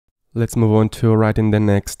Let's move on to writing the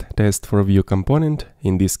next test for Vue component.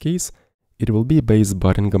 In this case, it will be base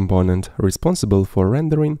button component responsible for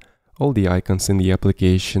rendering all the icons in the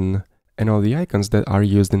application. And all the icons that are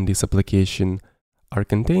used in this application are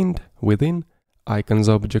contained within icons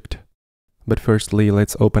object. But firstly,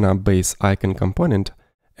 let's open up base icon component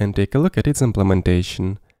and take a look at its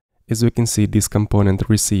implementation. As we can see, this component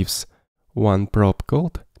receives one prop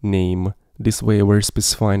called name. This way we're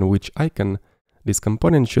specifying which icon this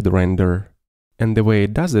component should render. And the way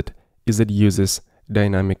it does it is it uses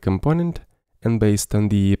dynamic component, and based on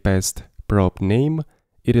the passed prop name,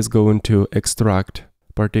 it is going to extract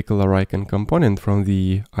particular icon component from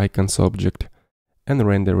the icons object and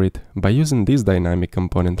render it by using this dynamic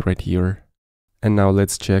component right here. And now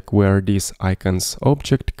let's check where this icons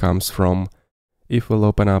object comes from. If we'll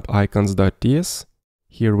open up icons.ts,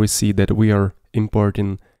 here we see that we are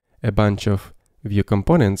importing a bunch of Vue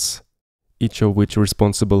components, each of which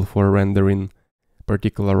responsible for rendering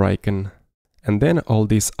particular icon. And then all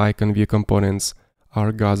these icon Vue components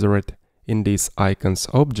are gathered in this icons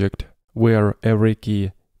object, where every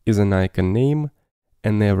key is an icon name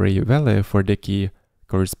and every value for the key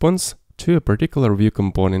corresponds to a particular Vue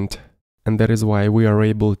component. And that is why we are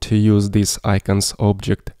able to use this icons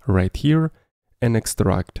object right here and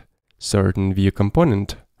extract certain Vue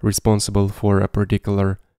component responsible for a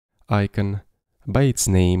particular icon by its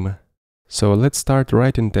name. So let's start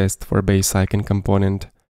writing test for base icon component.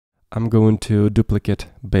 I'm going to duplicate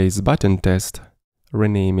base button test,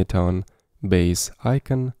 rename it on base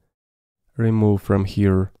icon, remove from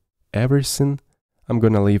here everything. I'm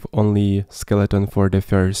gonna leave only skeleton for the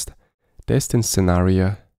first testing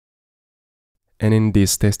scenario. And in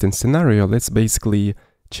this testing scenario, let's basically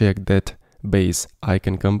check that base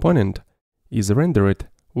icon component is rendered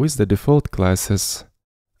with the default classes,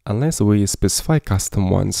 unless we specify custom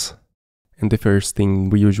ones. And the first thing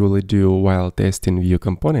we usually do while testing Vue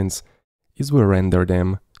components is we render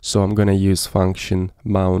them. So I'm gonna use function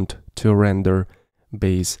mount to render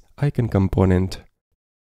base icon component.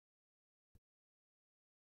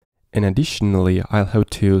 And additionally, I'll have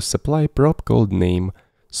to supply prop called name.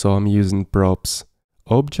 So I'm using props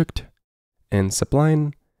object and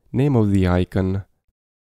supplying name of the icon.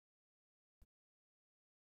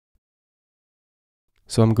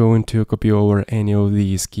 So I'm going to copy over any of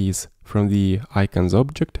these keys from the icons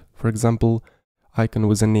object. For example, icon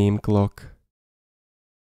with a name clock.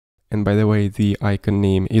 And by the way, the icon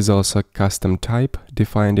name is also a custom type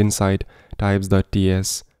defined inside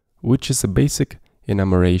types.ts, which is a basic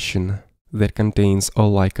enumeration that contains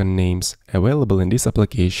all icon names available in this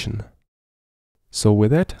application. So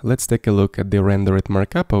with that, let's take a look at the rendered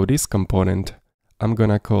markup of this component. I'm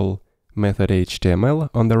gonna call method HTML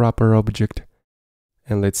on the wrapper object,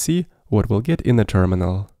 and let's see what we'll get in the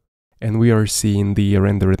terminal. And we are seeing the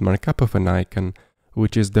rendered markup of an icon,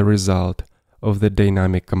 which is the result of the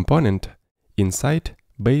dynamic component inside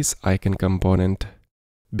base icon component.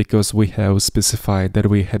 Because we have specified that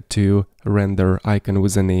we had to render icon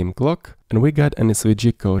with a name clock, and we got an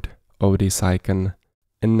SVG code of this icon.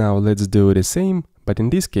 And now let's do the same, but in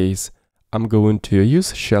this case, I'm going to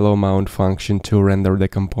use shallow mount function to render the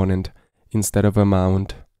component instead of a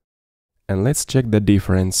mount. And let's check the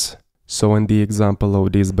difference. So in the example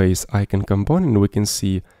of this base icon component, we can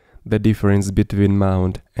see the difference between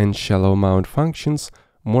mount and shallow mount functions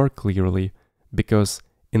more clearly, because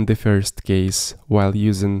in the first case, while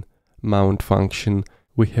using mount function,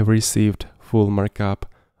 we have received full markup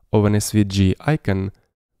of an SVG icon,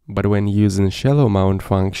 but when using shallow mount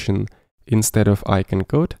function, instead of icon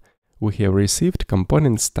code, we have received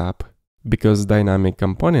component stub, because dynamic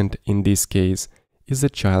component in this case is a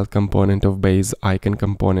child component of base icon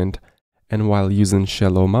component, and while using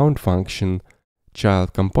shallow mount function,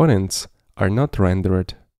 child components are not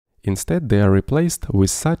rendered. Instead, they are replaced with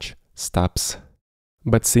such stubs.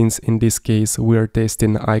 But since in this case we are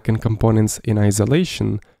testing icon components in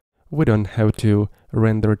isolation, we don't have to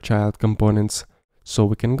render child components, so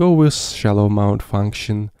we can go with shallow mount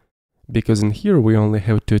function, because in here we only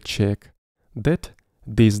have to check that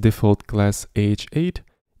this default class h8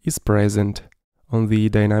 is present on the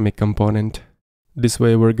dynamic component. This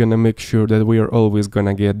way we're gonna make sure that we are always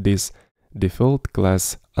gonna get this default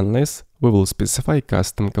class unless we will specify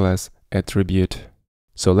custom class attribute.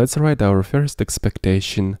 So let's write our first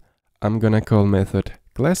expectation. I'm gonna call method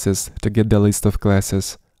classes to get the list of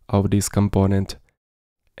classes of this component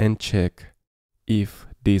and check if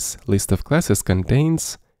this list of classes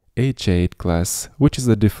contains h8 class, which is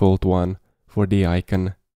the default one for the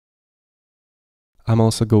icon. I'm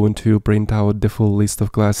also going to print out the full list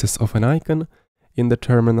of classes of an icon in the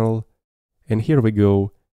terminal, and here we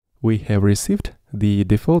go. We have received the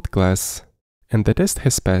default class, and the test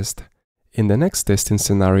has passed. In the next testing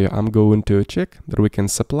scenario, I'm going to check that we can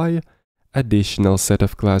supply additional set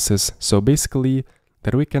of classes, so basically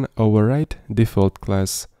that we can override default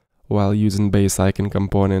class while using base icon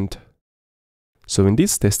component. So in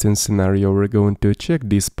this testing scenario, we're going to check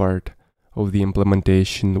this part of the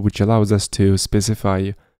implementation, which allows us to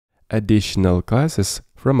specify additional classes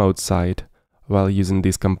from outside while using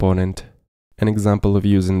this component. An example of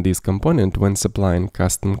using this component when supplying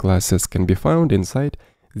custom classes can be found inside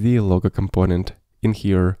the logo component. In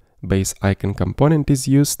here, base icon component is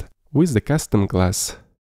used with the custom class.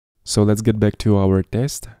 So let's get back to our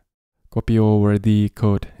test. Copy over the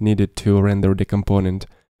code needed to render the component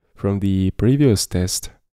from the previous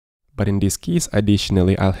test. But in this case,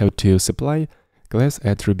 additionally, I'll have to supply class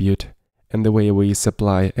attribute. And the way we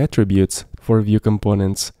supply attributes for Vue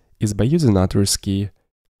components is by using authors key.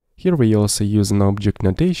 Here we also use an object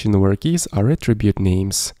notation where keys are attribute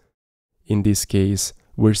names. In this case,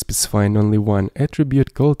 we're specifying only one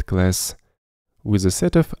attribute called class, with a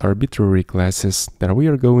set of arbitrary classes that we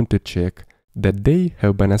are going to check that they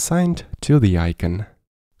have been assigned to the icon.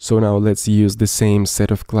 So now let's use the same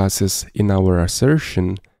set of classes in our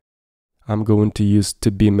assertion. I'm going to use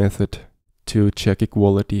toBe method to check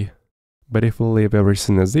equality. But if we leave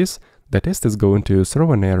everything as this, the test is going to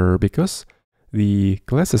throw an error because the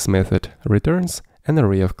classes method returns an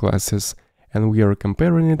array of classes and we are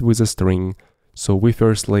comparing it with a string. So we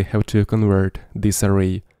firstly have to convert this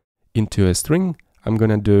array into a string. I'm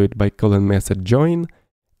gonna do it by calling method join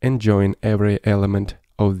and join every element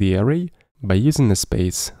of the array by using a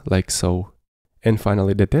space, like so. And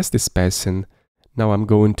finally the test is passing. Now I'm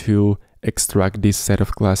going to extract this set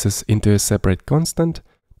of classes into a separate constant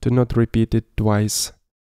to not repeat it twice,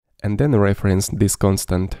 and then reference this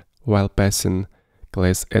constant while passing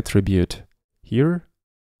class attribute here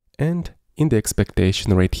and in the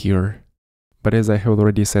expectation right here. But as I have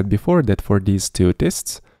already said before, that for these two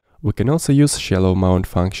tests, we can also use shallow mount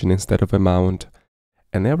function instead of a mount,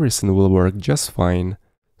 and everything will work just fine.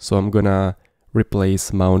 So I'm gonna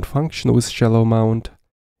replace mount function with shallow mount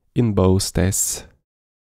in both tests.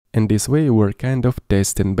 And this way we're kind of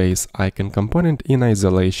testing base icon component in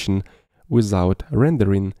isolation without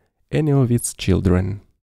rendering any of its children.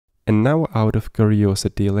 And now, out of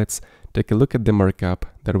curiosity, let's take a look at the markup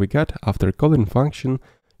that we got after calling function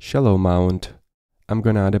shallow mount. I'm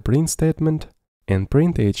gonna add a print statement and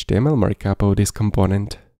print HTML markup of this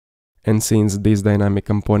component. And since this dynamic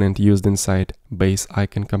component used inside base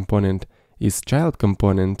icon component is child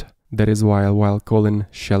component, that is why while calling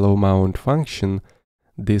shallow mount function,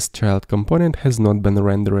 this child component has not been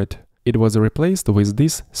rendered. It was replaced with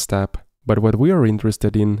this step. But what we are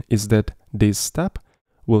interested in is that this step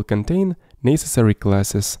will contain necessary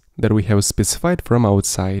classes that we have specified from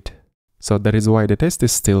outside. So that is why the test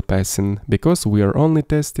is still passing, because we are only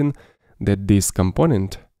testing that this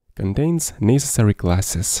component contains necessary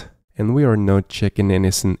classes. And we are not checking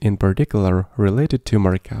anything in particular related to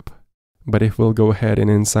markup. But if we'll go ahead and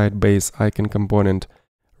inside base icon component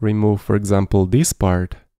remove, for example, this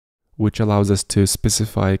part, which allows us to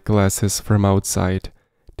specify classes from outside,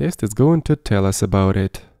 test is going to tell us about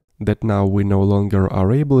it, that now we no longer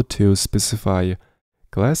are able to specify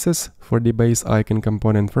classes for the base icon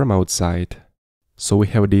component from outside. So we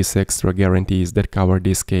have these extra guarantees that cover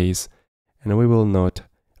this case, and we will not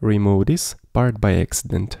remove this part by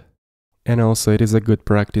accident. And also it is a good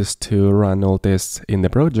practice to run all tests in the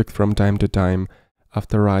project from time to time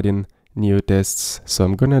after writing new tests, so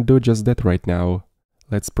I'm gonna do just that right now.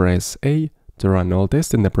 Let's press A to run all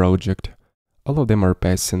tests in the project. All of them are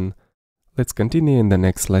passing. Let's continue in the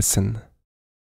next lesson.